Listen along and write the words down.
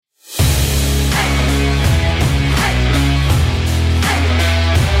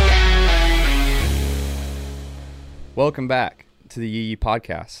Welcome back to the Yee Yee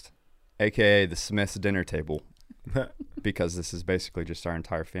Podcast, aka the Smith's dinner table, because this is basically just our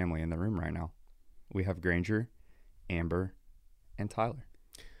entire family in the room right now. We have Granger, Amber, and Tyler.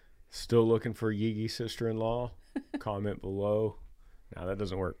 Still looking for Yee Yee sister-in-law? Comment below. No, that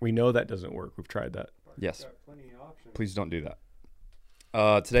doesn't work. We know that doesn't work. We've tried that. Yes. Please don't do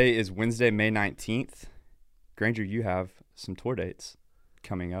that. Today is Wednesday, May 19th. Granger, you have some tour dates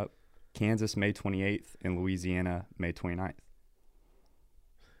coming up. Kansas, May 28th, and Louisiana, May 29th.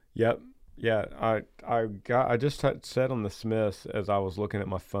 Yep. Yeah, I just said on the Smiths as I was looking at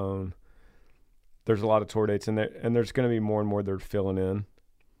my phone, there's a lot of tour dates in there, and there's going to be more and more they're filling in.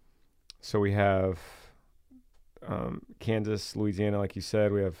 So we have Kansas, Louisiana, like you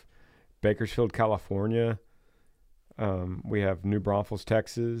said. We have Bakersfield, California. We have New Braunfels,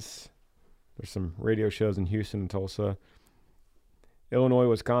 Texas. There's some radio shows in Houston and Tulsa. Illinois,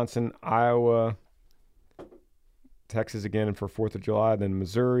 Wisconsin, Iowa, Texas again for 4th of July. Then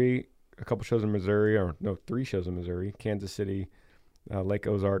Missouri, a couple shows in Missouri, or no, 3 shows in Missouri. Kansas City, Lake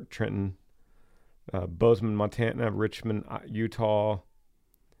Ozark, Trenton, Bozeman, Montana, Richmond, Utah,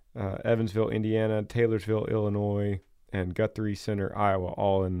 Evansville, Indiana, Taylorsville, Illinois, and Guthrie Center, Iowa,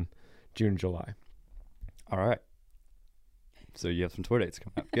 all in June, July. All right. So you have some tour dates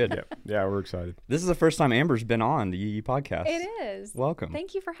coming up. Good. Yeah, we're excited. This is the first time Amber's been on the Yee Yee Podcast. It is. Welcome.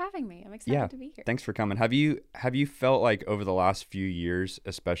 Thank you for having me. I'm excited to be here. Thanks for coming. Have you felt like over the last few years,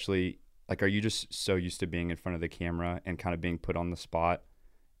 especially, like, are you just so used to being in front of the camera and kind of being put on the spot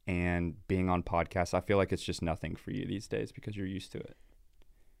and being on podcasts? I feel like it's just nothing for you these days because you're used to it.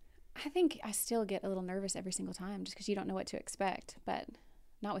 I think I still get a little nervous every single time just because you don't know what to expect, but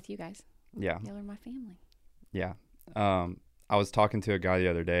not with you guys. Yeah. Y'all are my family. Yeah. I was talking to a guy the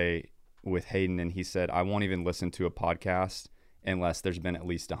other day with Hayden, and he said, I won't even listen to a podcast unless there's been at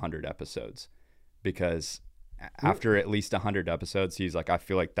least 100 episodes, because after at least 100 episodes, he's like, I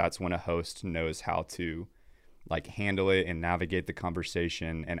feel like that's when a host knows how to like handle it and navigate the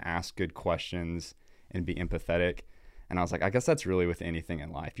conversation and ask good questions and be empathetic. And I was like, I guess that's really with anything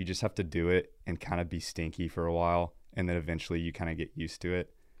in life. You just have to do it and kind of be stinky for a while, and then eventually you kind of get used to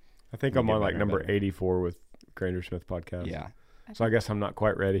it. I think I'm on like number 84 with Granger Smith Podcast. Yeah. So I guess I'm not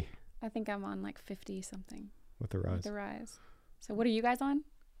quite ready I think I'm on like 50 something. with the rise. With the rise. So what are you guys on?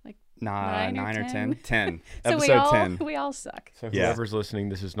 Like 9 or 10? 10. So Episode 10. we all suck. So Yeah. whoever's listening,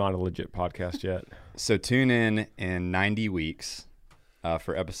 this is not a legit podcast yet. So tune in 90 weeks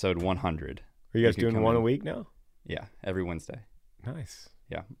for episode 100. Are you guys could doing come one in. a week now? Yeah, every Wednesday. Nice.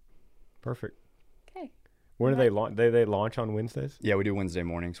 Yeah. Perfect. Okay. When do they launch? They launch on Wednesdays? Yeah, we do Wednesday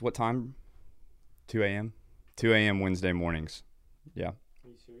mornings. What time? 2 a.m.? 2 a.m. Wednesday mornings. Yeah. Are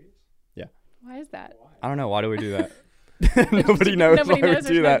you serious? Why is that? I don't know. Why do we do that? Nobody knows why we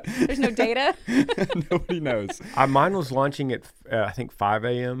do that. There's no data. Nobody knows. Mine was launching at, I think, 5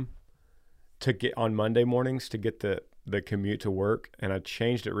 a.m. to get on Monday mornings to get the commute to work. And I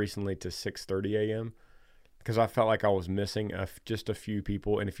changed it recently to 6:30 a.m. because I felt like I was missing just a few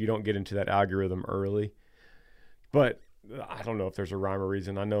people. And if you don't get into that algorithm early, but I don't know if there's a rhyme or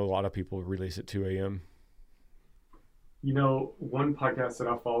reason. I know a lot of people release at 2 a.m. You know, one podcast that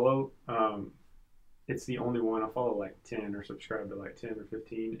I follow, it's the only one. I follow like 10 or subscribe to like 10 or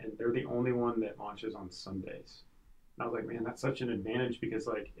 15, and they're the only one that launches on Sundays. And I was like, man, that's such an advantage because,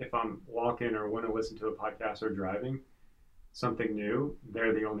 like, if I'm walking or want to listen to a podcast or driving, something new,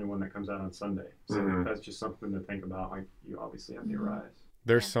 they're the only one that comes out on Sunday. So that's just something to think about. Like, you obviously have the Arise.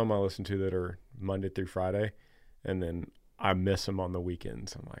 There's some I listen to that are Monday through Friday, and then I miss them on the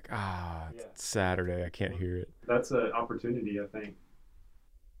weekends. I'm like, it's Saturday. I can't hear it. That's an opportunity, I think.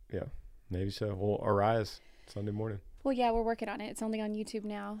 Yeah, maybe so. We'll Arise Sunday morning. Well, yeah, we're working on it. It's only on YouTube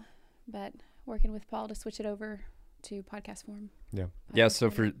now, but working with Paul to switch it over to podcast form. Yeah. Yeah,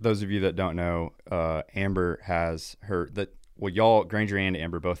 so for those of you that don't know, Amber has y'all, Granger and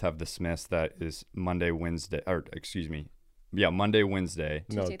Amber both have the Smiths that is Monday, Wednesday. Monday, Wednesday.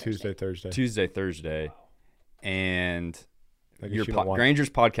 Tuesday, Thursday. Tuesday, Thursday. Wow. And Your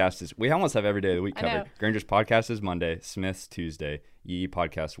Granger's podcast is, we almost have every day of the week I covered. know. Granger's podcast is Monday, Smith's Tuesday, Yee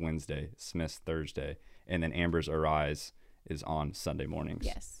podcast Wednesday, Smith's Thursday, and then Amber's Arise is on Sunday mornings.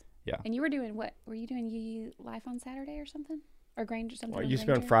 Yes. Yeah. And you were doing what? Were you doing Yee live on Saturday or something? Or Granger something? Well, I on used to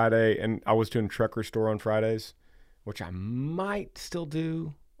be on Granger? Friday, and I was doing Truck Restore on Fridays, which I might still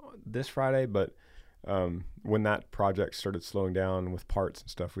do this Friday, but when that project started slowing down with parts and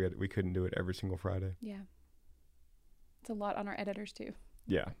stuff, we couldn't do it every single Friday. Yeah. It's a lot on our editors too.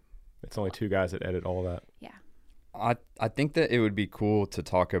 Yeah. It's only 2 guys that edit all that. Yeah. I think that it would be cool to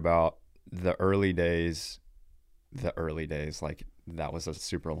talk about the early days, like that was a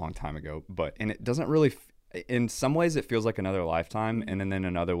super long time ago, and it doesn't really in some ways it feels like another lifetime, and then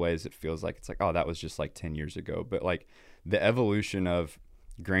in other ways it feels like it's like, oh, that was just like 10 years ago. But like the evolution of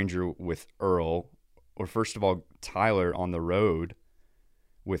Granger with Earl, or first of all Tyler on the road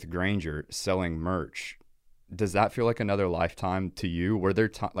with Granger selling merch, does that feel like another lifetime to you? Were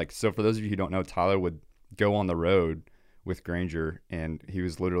there like, so for those of you who don't know, Tyler would go on the road with Granger, and he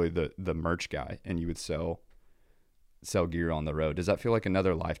was literally the merch guy, and you would sell gear on the road. Does that feel like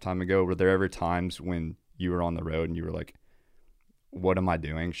another lifetime ago? Were there ever times when you were on the road and you were like, what am I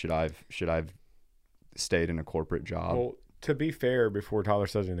doing? Should I've stayed in a corporate job? Well, to be fair, before Tyler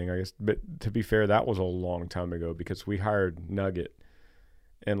says anything, I guess, but to be fair, that was a long time ago because we hired Nugget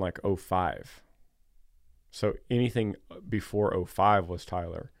in like 05. So anything before 05 was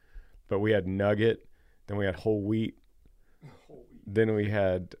Tyler. But we had Nugget, then we had Whole Wheat. Then we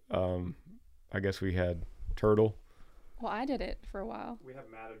had, I guess we had Turtle. Well, I did it for a while. We had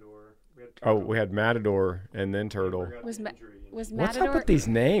Matador. We had Matador and then Turtle. Was Matador? What's up with these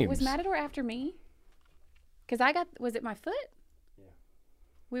names? Was Matador after me? Because was it my foot? Yeah.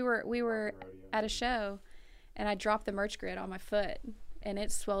 We were at a show, and I dropped the merch grid on my foot, and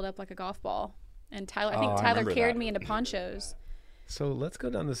it swelled up like a golf ball. And Tyler, I think Tyler carried me into ponchos. So let's go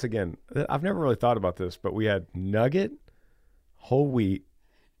down this again. I've never really thought about this, but we had Nugget, Whole Wheat,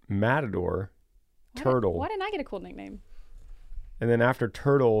 Matador, Turtle. Why didn't I get a cool nickname? And then after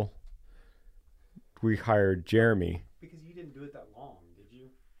Turtle, we hired Jeremy. Because you didn't do it that long, did you?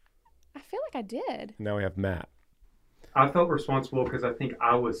 I feel like I did. Now we have Matt. I felt responsible because I think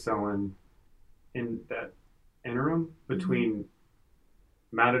I was selling in that interim between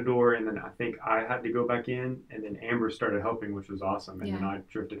Matador, and then I think I had to go back in, and then Amber started helping, which was awesome. And then I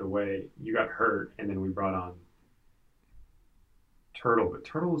drifted away. You got hurt, and then we brought on Turtle, but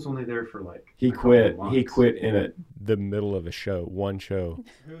Turtle was only there for like he quit in the middle of a show, one show.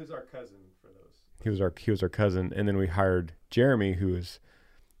 Who is our cousin for those? He was our cousin, and then we hired Jeremy, who is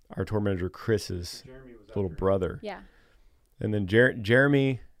our tour manager Chris's little brother. Yeah. And then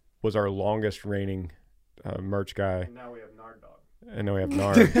Jeremy was our longest reigning merch guy. And now we have Nard Dog. And now we have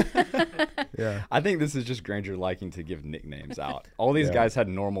Nard. Yeah. I think this is just Granger liking to give nicknames out. All these guys had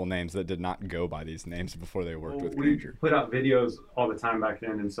normal names that did not go by these names before they worked with Granger. We put out videos all the time back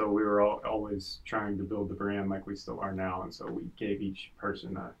then, and so we were always trying to build the brand like we still are now, and so we gave each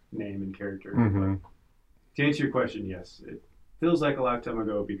person a name and character. Mm-hmm. But to answer your question, yes, it feels like a lifetime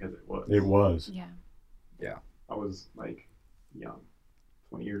ago because it was. It was. Yeah. Yeah. I was like young,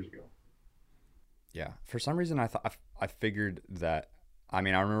 20 years ago. Yeah. For some reason, I figured that. I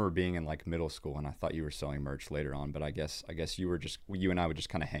mean, I remember being in like middle school, and I thought you were selling merch later on. But I guess you and I would just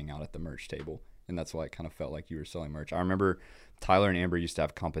kind of hang out at the merch table, and that's why it kind of felt like you were selling merch. I remember Tyler and Amber used to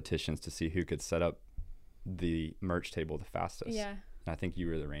have competitions to see who could set up the merch table the fastest. Yeah. And I think you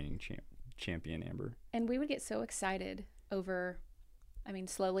were the reigning champion, Amber. And we would get so excited over, I mean,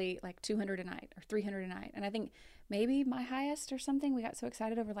 slowly like 200 a night or 300 a night. And I think maybe my highest or something, we got so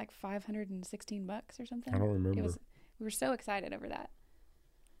excited over like $516 or something. I don't remember. We were so excited over that.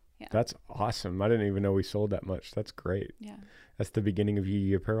 Yeah. That's awesome. I didn't even know we sold that much. That's great. Yeah. That's the beginning of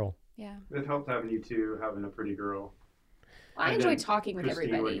Yee Apparel. Yeah. It helped having you two, having a pretty girl. Well, I And enjoyed then talking with Christine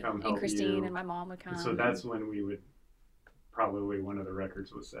everybody. would come And help Christine you. and my mom would come. And so that's when we would probably one of the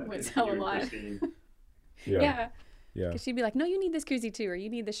records was set. Would It's sell you a and lot. Christine. Yeah. Yeah. Because she'd be like, no, you need this koozie too, or you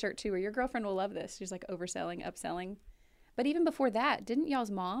need this shirt too, or your girlfriend will love this. She's like overselling, upselling. But even before that, didn't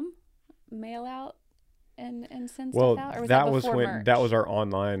y'all's mom mail out and send stuff out? Or was that was before when merch? that was our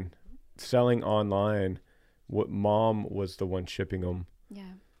online selling online. What mom was the one shipping them.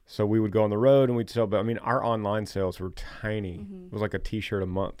 Yeah. So we would go on the road and we'd sell, but I mean, our online sales were tiny. Mm-hmm. It was like a t-shirt a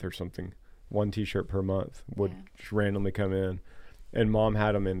month or something. One t-shirt per month would just randomly come in. And mom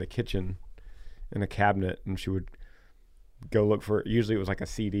had them in the kitchen in a cabinet, and she would go look for, usually it was like a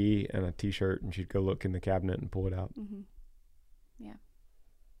CD and a t-shirt, and she'd go look in the cabinet and pull it out. Mm-hmm. Yeah.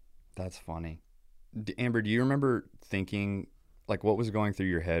 That's funny. Amber, do you remember thinking, like, what was going through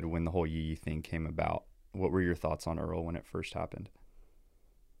your head when the whole Yee thing came about? What were your thoughts on Earl when it first happened?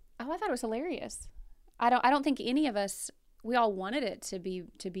 Oh, I thought it was hilarious. I don't think any of us, we all wanted it to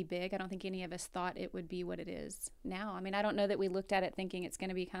be big. I don't think any of us thought it would be what it is now. I mean, I don't know that we looked at it thinking it's going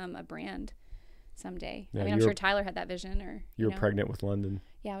to become a brand someday. Yeah, I mean, I'm sure Tyler had that vision, or you were pregnant with London.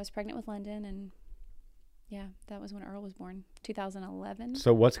 Yeah, I was pregnant with London, and yeah, that was when Earl was born, 2011.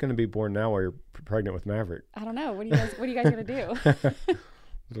 So what's going to be born now while you're pregnant with Maverick? I don't know. What are you guys going to do? I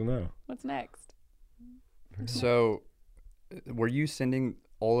don't know. What's next? So, were you sending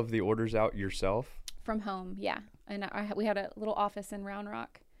all of the orders out yourself? From home, yeah. And we had a little office in Round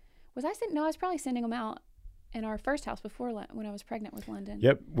Rock. Was I sending? No, I was probably sending them out in our first house before when I was pregnant with London.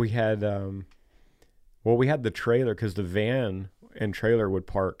 Yep, we had Well, we had the trailer because the van and trailer would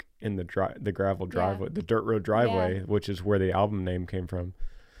park in the gravel driveway, the dirt road driveway, which is where the album name came from.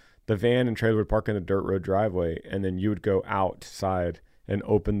 The van and trailer would park in the dirt road driveway, and then you would go outside and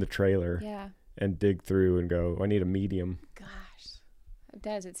open the trailer and dig through and go, I need a medium. Gosh, it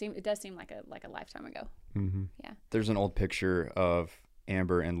does. It does seem like a lifetime ago. Mm-hmm. Yeah. There's an old picture of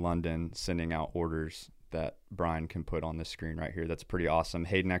Amber in London sending out orders that Brian can put on the screen right here. That's pretty awesome.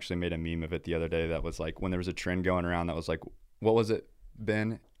 Hayden actually made a meme of it the other day that was like, when there was a trend going around that was like, what was it,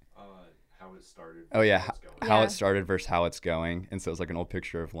 Ben? How it started. Oh yeah, how it started versus how it's going. And so it was like an old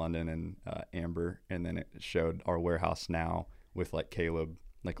picture of London and Amber, and then it showed our warehouse now with like Caleb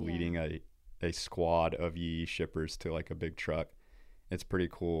like leading a squad of Yee shippers to like a big truck. It's pretty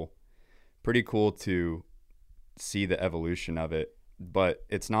cool to see the evolution of it, but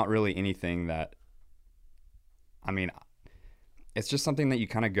it's not really anything that, I mean, it's just something that you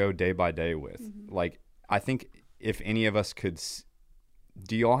kind of go day by day with. Mm-hmm. Like, I think if any of us could,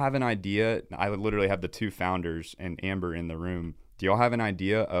 do y'all have an idea? I literally have the two founders and Amber in the room. Do y'all have an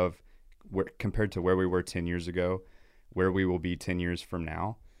idea of where, compared to where we were 10 years ago, where we will be 10 years from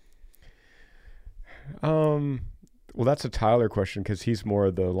now? Well, that's a Tyler question because he's more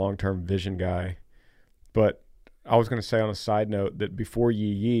of the long-term vision guy. But I was going to say on a side note that before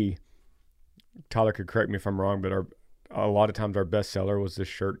Yee, Tyler could correct me if I'm wrong, but a lot of times our best seller was this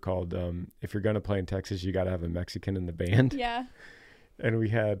shirt called "If you're going to play in Texas, you got to have a Mexican in the band." Yeah. And we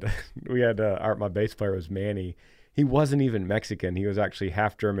had my bass player was Manny. He wasn't even Mexican. He was actually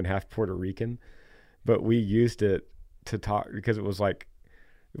half German, half Puerto Rican. But we used it to talk because it was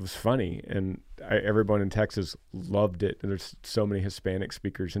funny, and everyone in Texas loved it. And there's so many Hispanic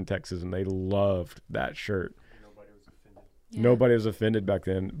speakers in Texas, and they loved that shirt. Nobody was offended. Yeah. Nobody was offended back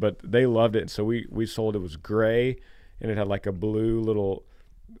then, but they loved it. So we sold it. Was gray, and it had like a blue little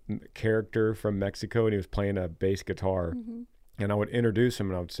character from Mexico, and he was playing a bass guitar. Mm-hmm. And I would introduce him,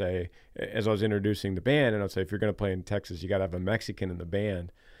 and I would say, as I was introducing the band, and I'd say, if you're going to play in Texas, you got to have a Mexican in the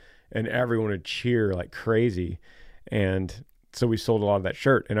band. And everyone would cheer like crazy. And so we sold a lot of that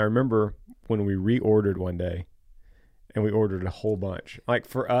shirt. And I remember when we reordered one day, and we ordered a whole bunch. Like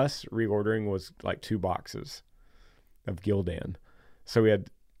for us, reordering was like 2 boxes of Gildan. So we had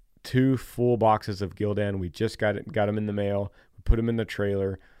 2 full boxes of Gildan. We just got them in the mail. We put them in the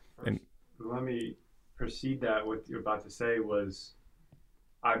trailer. Let me precede that. What you're about to say was,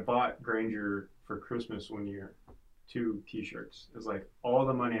 I bought Granger for Christmas one year 2 T-shirts. It was like all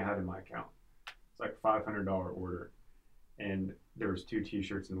the money I had in my account. It's like $500 order. And there was 2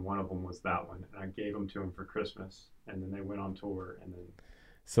 T-shirts, and one of them was that one. And I gave them to him for Christmas, and then they went on tour. And then,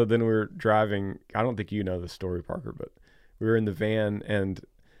 so then we were driving. I don't think you know the story, Parker, but we were in the van, and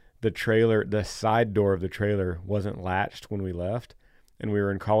the side door of the trailer wasn't latched when we left, and we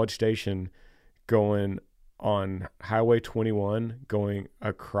were in College Station, going on Highway 21, going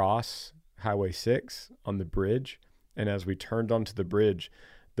across Highway 6 on the bridge. And as we turned onto the bridge,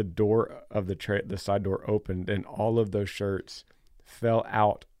 the door of the side door opened, and all of those shirts fell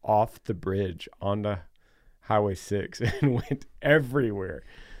out off the bridge onto Highway 6 and went everywhere.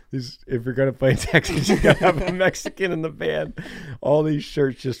 If you're going to play in Texas, you got to have a Mexican in the band. All these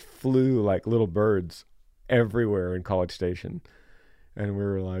shirts just flew like little birds everywhere in College Station. And we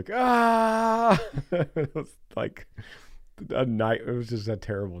were like, ah! It was like it was just a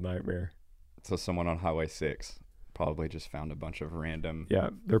terrible nightmare. So someone on Highway 6 probably just found a bunch of random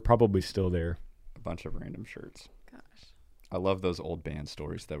they're probably still there. A bunch of random shirts. Gosh. I love those old band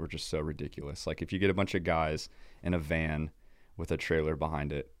stories that were just so ridiculous. Like if you get a bunch of guys in a van with a trailer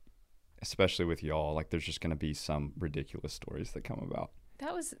behind it, especially with y'all, like there's just going to be some ridiculous stories that come about.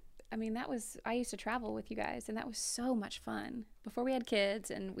 I used to travel with you guys, and that was so much fun before we had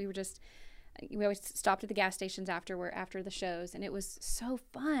kids, and we always stopped at the gas stations after the shows, and it was so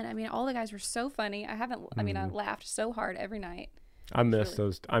fun. I mean, all the guys were so funny. I laughed so hard every night. I miss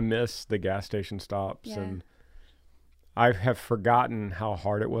the gas station stops, and I have forgotten how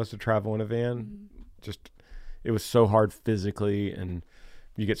hard it was to travel in a van. Mm-hmm. Just, it was so hard physically, and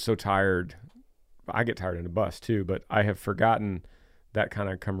you get so tired. I get tired in a bus too, but I have forgotten that kind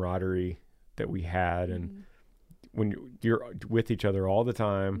of camaraderie that we had. And when you're with each other all the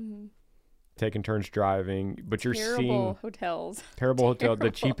time, taking turns driving, but you're seeing terrible hotels.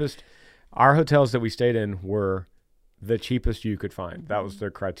 The cheapest, our hotels that we stayed in were the cheapest you could find. That was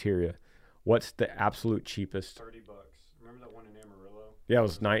their criteria. What's the absolute cheapest? $30. Remember that one in Amarillo? Yeah, it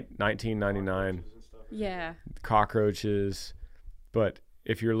was $19.99. Yeah. Cockroaches. But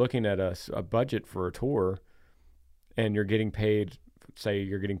if you're looking at a budget for a tour, and you're getting paid, say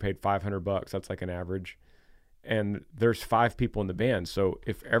you're getting paid $500, that's like an average, and there's 5 people in the band. So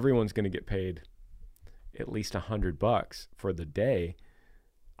if everyone's going to get paid at least $100 for the day,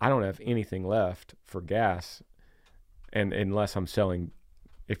 I don't have anything left for gas. And unless I'm selling,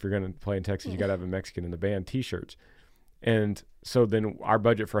 if you're going to play in Texas, you got to have a Mexican in the band, t-shirts. And so then our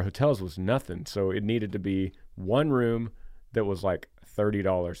budget for hotels was nothing. So it needed to be one room that was like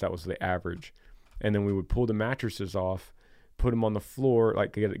 $30. That was the average. And then we would pull the mattresses off, put them on the floor,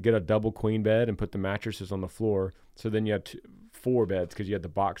 like get a double queen bed and put the mattresses on the floor. So then you had 4 beds because you had the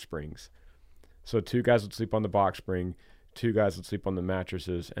box springs. So 2 guys would sleep on the box spring, 2 guys would sleep on the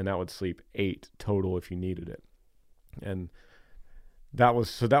mattresses, and that would sleep 8 total if you needed it. And that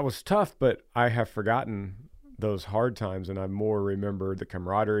was tough, but I have forgotten those hard times, and I more remember the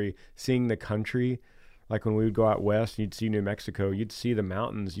camaraderie, seeing the country. Like when we would go out west, you'd see New Mexico, you'd see the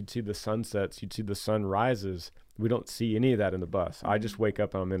mountains, you'd see the sunsets, you'd see the sunrises. We don't see any of that in the bus. I just wake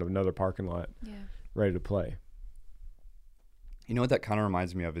up and I'm in another parking lot ready to play. You know what that kind of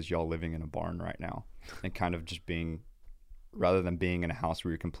reminds me of is y'all living in a barn right now and kind of just being, rather than being in a house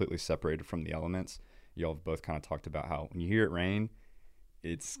where you're completely separated from the elements, y'all have both kind of talked about how when you hear it rain,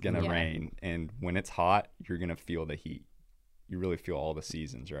 it's going to rain. And when it's hot, you're going to feel the heat. You really feel all the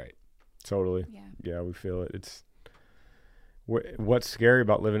seasons, right? Totally. Yeah, we feel it. It's what's scary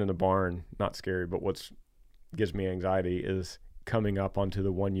about living in the barn, not scary, but what's gives me anxiety is coming up onto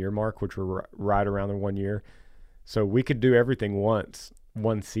the 1 year mark, which we're right around the 1 year. So we could do everything once,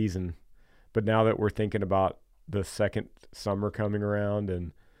 one season. But now that we're thinking about the second summer coming around,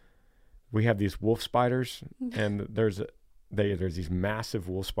 and we have these wolf spiders, and there's these massive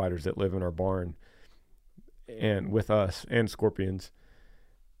wolf spiders that live in our barn and with us, and scorpions.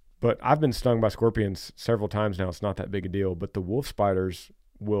 But I've been stung by scorpions several times now. It's not that big a deal. But the wolf spiders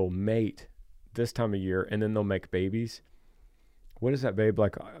will mate this time of year, and then they'll make babies. What is that, babe?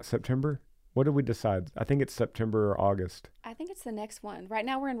 Like September? What did we decide? I think it's September or August. I think it's the next one. Right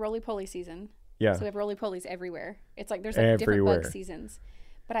now we're in roly-poly season. Yeah. So we have roly-polies everywhere. It's like there's like different bug seasons.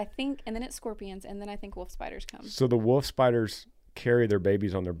 But I think, and then it's scorpions, and then I think wolf spiders come. So the wolf spiders carry their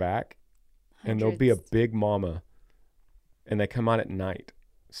babies on their back, and there'll be a big mama, and they come out at night.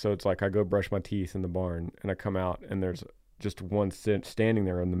 So it's like I go brush my teeth in the barn, and I come out, and there's just one standing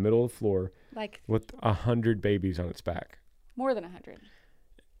there in the middle of the floor, like with 100 babies on its back. More than 100.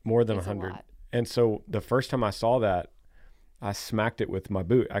 More than 100. And so the first time I saw that, I smacked it with my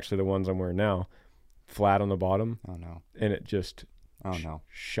boot, actually the ones I'm wearing now, flat on the bottom. Oh, no. And it just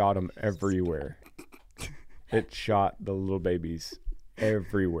shot them everywhere. It shot the little babies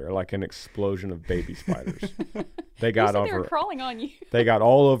everywhere, like an explosion of baby spiders. They got they were crawling on you. They got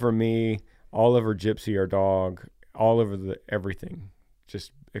all over me, all over Gypsy, our dog, all over everything.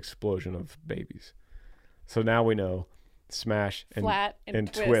 Just explosion of babies. So now we know smash and flat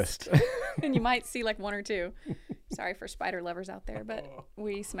and twist. And you might see like 1 or 2. Sorry for spider lovers out there, but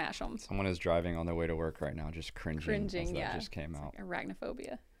we smash them. Someone is driving on their way to work right now, just cringing as that just came out. Like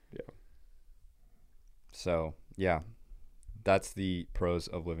arachnophobia. Yeah. So that's the pros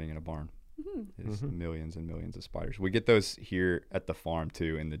of living in a barn. Is millions and millions of spiders. We get those here at the farm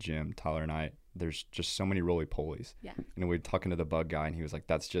too, in the gym. Tyler and I, there's just so many roly-polies. Yeah. And we were talking to the bug guy, and he was like,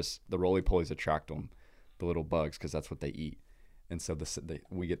 "That's just the roly-polies attract them, the little bugs, because that's what they eat." And so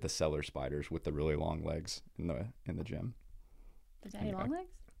we get the cellar spiders with the really long legs in the gym. The daddy long legs?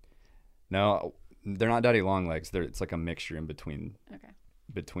 No, they're not daddy long legs. It's like a mixture in between. Okay.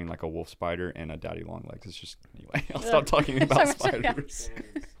 Between like a wolf spider and a daddy long legs. It's just, anyway, I'll stop talking about spiders.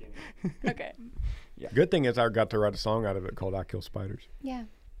 Okay. Yeah. Good thing is I got to write a song out of it called I Kill Spiders. Yeah.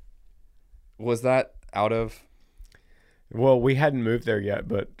 Was that out of? Well, we hadn't moved there yet,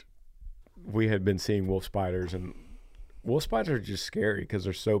 but we had been seeing wolf spiders, and wolf spiders are just scary because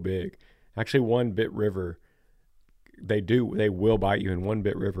they're so big. Actually, One Bit River, they will bite you in One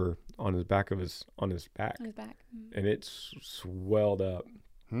Bit River on his back. And it's swelled up.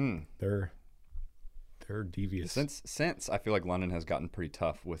 They're devious. Since I feel like London has gotten pretty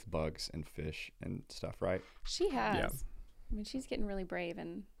tough with bugs and fish and stuff, right? She has. Yeah. I mean, she's getting really brave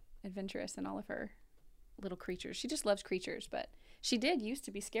and adventurous in all of her little creatures. She just loves creatures, but she did used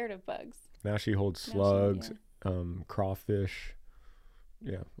to be scared of bugs. Now she holds slugs, crawfish,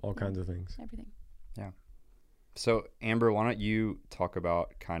 all kinds of things. Everything. Yeah. So Amber, why don't you talk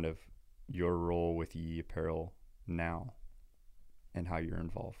about kind of your role with Yee Apparel now and how you're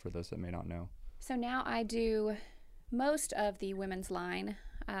involved for those that may not know? So now I do most of the women's line.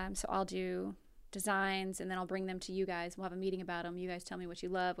 So I'll do designs, and then I'll bring them to you guys. We'll have a meeting about them. You guys tell me what you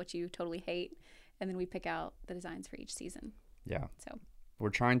love, what you totally hate, and then we pick out the designs for each season. Yeah. So we're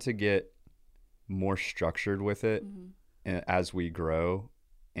trying to get more structured with it as we grow,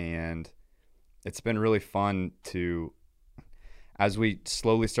 and it's been really fun to, as we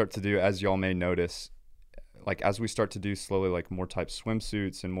slowly start to do, as y'all may notice, like as we start to do slowly like more type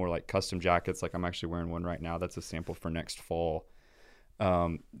swimsuits and more like custom jackets, like I'm actually wearing one right now that's a sample for next fall,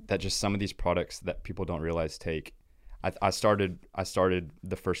 that just some of these products that people don't realize take. I started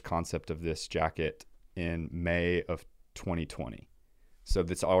the first concept of this jacket in May of 2020, so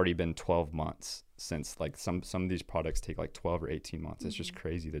that's already been 12 months since. Like some of these products take like 12 or 18 months. It's just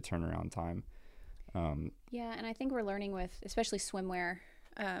crazy the turnaround time. Yeah, and I think we're learning with especially swimwear,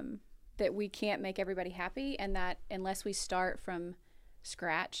 that we can't make everybody happy, and that unless we start from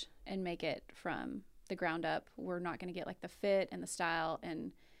scratch and make it from the ground up, we're not going to get like the fit and the style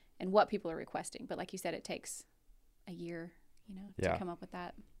and what people are requesting. But like you said, it takes a year, to come up with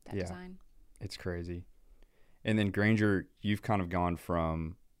that design. It's crazy. And then Granger, you've kind of gone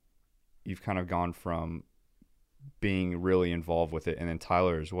from being really involved with it, and then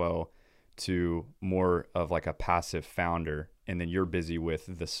Tyler as well, to more of like a passive founder. And then you're busy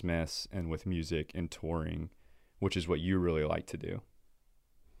with the Smiths and with music and touring, which is what you really like to do.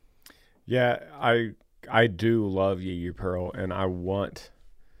 Yeah, I do love Yee Apparel, and I want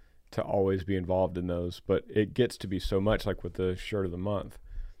to always be involved in those, but it gets to be so much, like with the shirt of the month.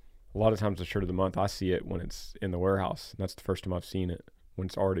 A lot of times the shirt of the month, I see it when it's in the warehouse, and that's the first time I've seen it, when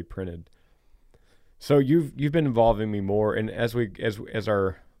it's already printed. So you've been involving me more, and as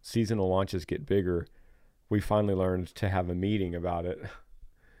our seasonal launches get bigger, we finally learned to have a meeting about it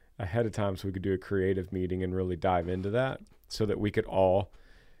ahead of time, so we could do a creative meeting and really dive into that, so that we could all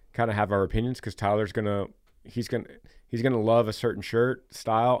kind of have our opinions, because Tyler's he's gonna love a certain shirt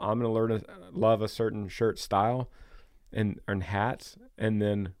style. I'm gonna love a certain shirt style and hats, and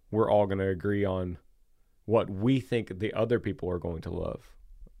then we're all gonna agree on what we think the other people are going to love,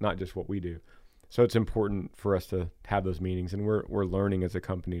 not just what we do. So it's important for us to have those meetings, and we're learning as a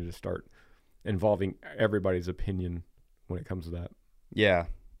company to start involving everybody's opinion when it comes to that. Yeah,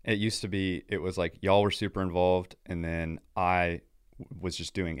 it used to be, it was like y'all were super involved, and then I was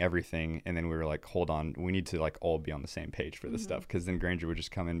just doing everything, and then we were like, hold on, we need to like all be on the same page for this stuff, because then Granger would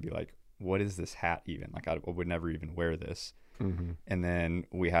just come in and be like, what is this hat even? Like I would never even wear this. And then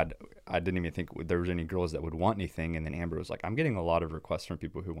I didn't even think there was any girls that would want anything, and then Amber was like, I'm getting a lot of requests from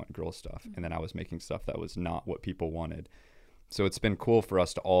people who want girl stuff, and then I was making stuff that was not what people wanted. So it's been cool for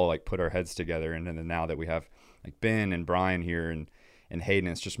us to all like put our heads together, and then now that we have like Ben and Brian here and Hayden,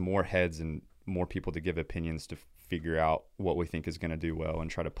 it's just more heads and more people to give opinions to figure out what we think is going to do well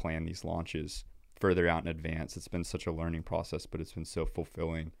and try to plan these launches further out in advance. It's been such a learning process, but it's been so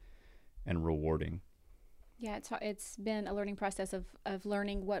fulfilling and rewarding. Yeah, it's been a learning process of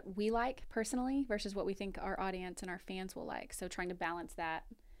learning what we like personally versus what we think our audience and our fans will like. So trying to balance that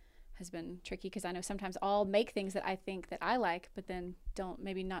has been tricky, because I know sometimes I'll make things that I think that I like, but then don't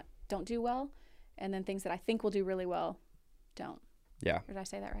do well, and then things that I think will do really well don't. Yeah. Or did I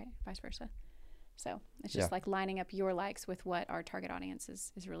say that right? Vice versa. So it's just like lining up your likes with what our target audience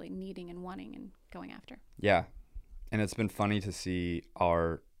is really needing and wanting and going after. Yeah. And it's been funny to see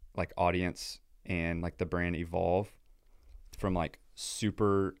our like audience and like the brand evolve from like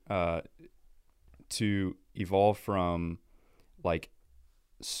super to evolve from like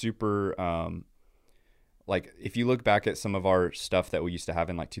super like if you look back at some of our stuff that we used to have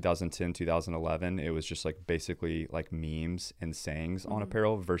in like 2010 2011, it was just like basically like memes and sayings on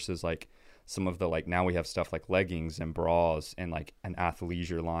apparel, versus like some of the like now we have stuff like leggings and bras and like an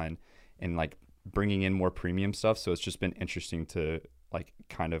athleisure line and like bringing in more premium stuff. So it's just been interesting to like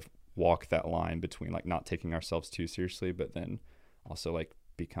kind of walk that line between like not taking ourselves too seriously, but then also like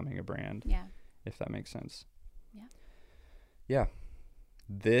becoming a brand. Yeah. If that makes sense. Yeah. Yeah.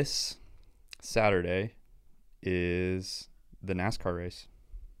 This Saturday is the NASCAR race,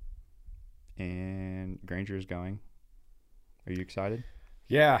 and Granger is going. Are you excited?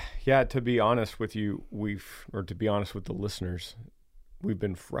 Yeah. To be honest with you, to be honest with the listeners, we've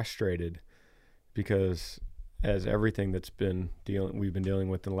been frustrated because as everything we've been dealing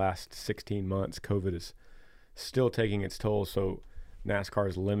with in the last 16 months, COVID is still taking its toll. So NASCAR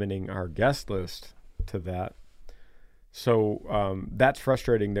is limiting our guest list to that. So that's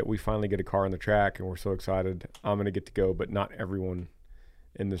frustrating that we finally get a car on the track and we're so excited. I'm going to get to go, but not everyone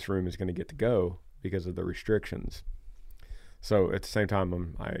in this room is going to get to go because of the restrictions. So at the same time,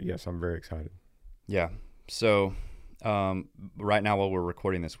 I'm very excited. Yeah. So right now while we're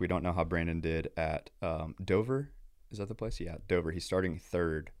recording this, we don't know how Brandon did at Dover. Is that the place? Yeah, Dover. He's starting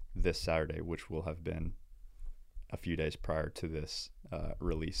third this Saturday, which will have been a few days prior to this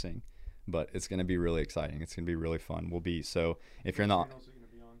releasing. But it's going to be really exciting. It's going to be really fun. So if you're not,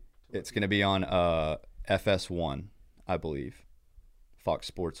 it's going to be on FS1, I believe. Fox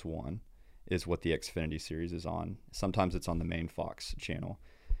Sports 1 is what the Xfinity series is on. Sometimes it's on the main Fox channel.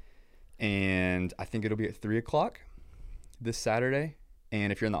 And I think it'll be at 3 o'clock this Saturday.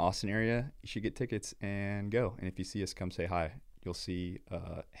 And if you're in the Austin area, you should get tickets and go. And if you see us, come say hi. You'll see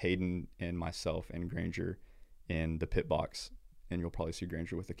Hayden and myself and Granger in the pit box. And you'll probably see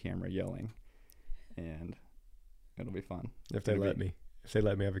Granger with a camera yelling. And it'll be fun. If they let me. If they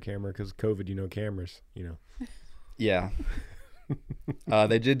let me have a camera, because COVID, cameras, Yeah.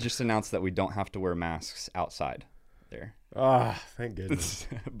 They did just announce that we don't have to wear masks outside there. Ah, thank goodness.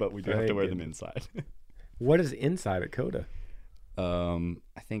 But we do have to wear them inside. What is inside at Coda?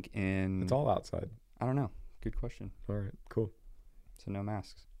 I think It's all outside. I don't know. Good question. All right, cool. So no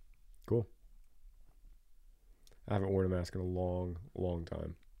masks. Cool. I haven't worn a mask in a long, long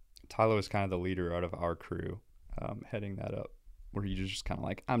time. Tyler was kind of the leader out of our crew, heading that up, where he just kind of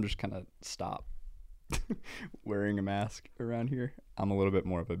like, I'm just kind of stop wearing a mask around here. I'm a little bit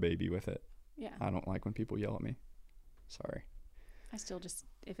more of a baby with it. Yeah. I don't like when people yell at me. Sorry. I still just,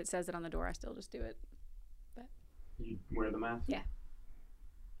 if it says it on the door, I still just do it. You wear the mask? Yeah.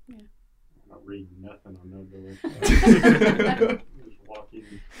 Yeah. I'm not reading nothing on no door. Just walking.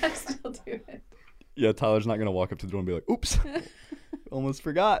 I still do it. Yeah, Tyler's not going to walk up to the door and be like, oops, almost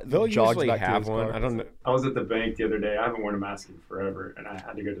forgot. They'll Jogs usually back to have his one. car. I don't know. I was at the bank the other day. I haven't worn a mask in forever, and I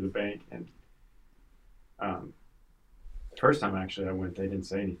had to go to the bank. And the first time actually I went, they didn't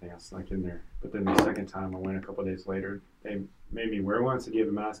say anything. I snuck in there. But then the second time I went a couple of days later, they made me wear one. Said, "Do you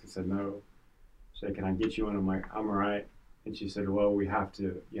have a mask?" I said, "No." She said, "Can I get you one?" I'm like, "I'm all right." And she said, "Well, you have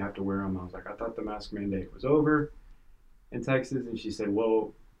to wear them." I was like, "I thought the mask mandate was over in Texas." And she said,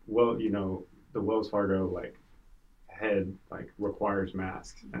 well, the Wells Fargo head requires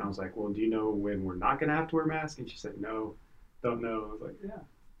masks. And I was like, "Well, do you know when we're not gonna have to wear masks?" And she said, "No, don't know." I was like, "Yeah,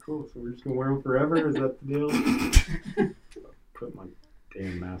 cool. So we're just gonna wear them forever? Is that the deal?" Put my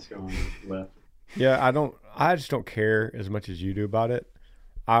damn mask on and left. Yeah, I just don't care as much as you do about it.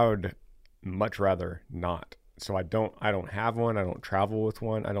 I would much rather not. So I don't have one. I don't travel with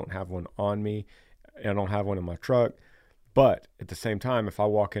one. I don't have one on me. I don't have one in my truck. But at the same time, if I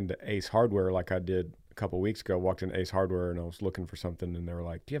walk into Ace Hardware like I did a couple of weeks ago, walked into Ace Hardware and I was looking for something and they were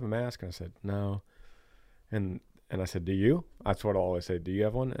like, "Do you have a mask?" And I said, "No." And I said, "Do you?" That's what I'll always say. "Do you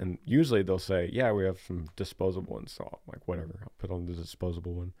have one?" And usually they'll say, "Yeah, we have some disposable ones." So I'm like, whatever. I'll put on the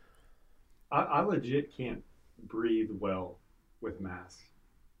disposable one. I legit can't breathe well with masks.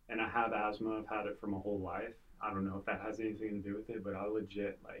 And I have asthma. I've had it for my whole life. I don't know if that has anything to do with it, but I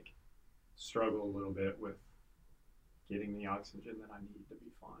legit struggle a little bit with getting the oxygen that I need to be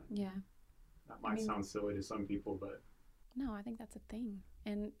fine. Yeah. That might sound silly to some people, but No, I think that's a thing.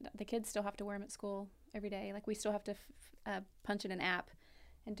 And the kids still have to wear them at school every day. We still have to punch in an app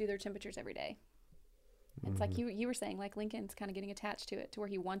and do their temperatures every day. It's like you were saying, Lincoln's kind of getting attached to it to where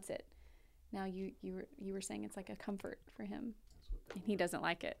he wants it. Now you were saying it's like a comfort for him, and he doesn't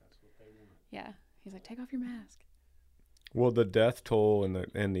like it. that's what they want. Yeah, he's like, take off your mask. Well, the death toll and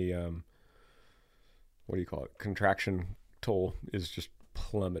the what do you call it? Contraction toll is just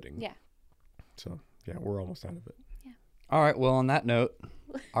plummeting. Yeah. So yeah, we're almost out of it. All right. Well, on that note,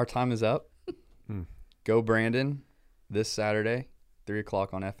 our time is up. Go Brandon this Saturday, 3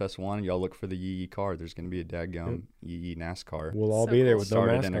 o'clock on FS1. Y'all look for the Yee car. There's going to be a dadgum Yee NASCAR. We'll all So be there cool. with no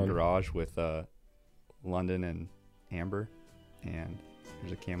Started mask in a on. garage with London and Amber, and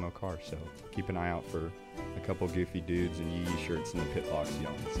there's a camo car. So keep an eye out for a couple goofy dudes and Yee shirts in the pit box,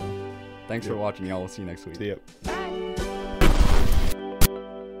 y'all. So thanks for watching, y'all. We'll see you next week. See ya. Bye.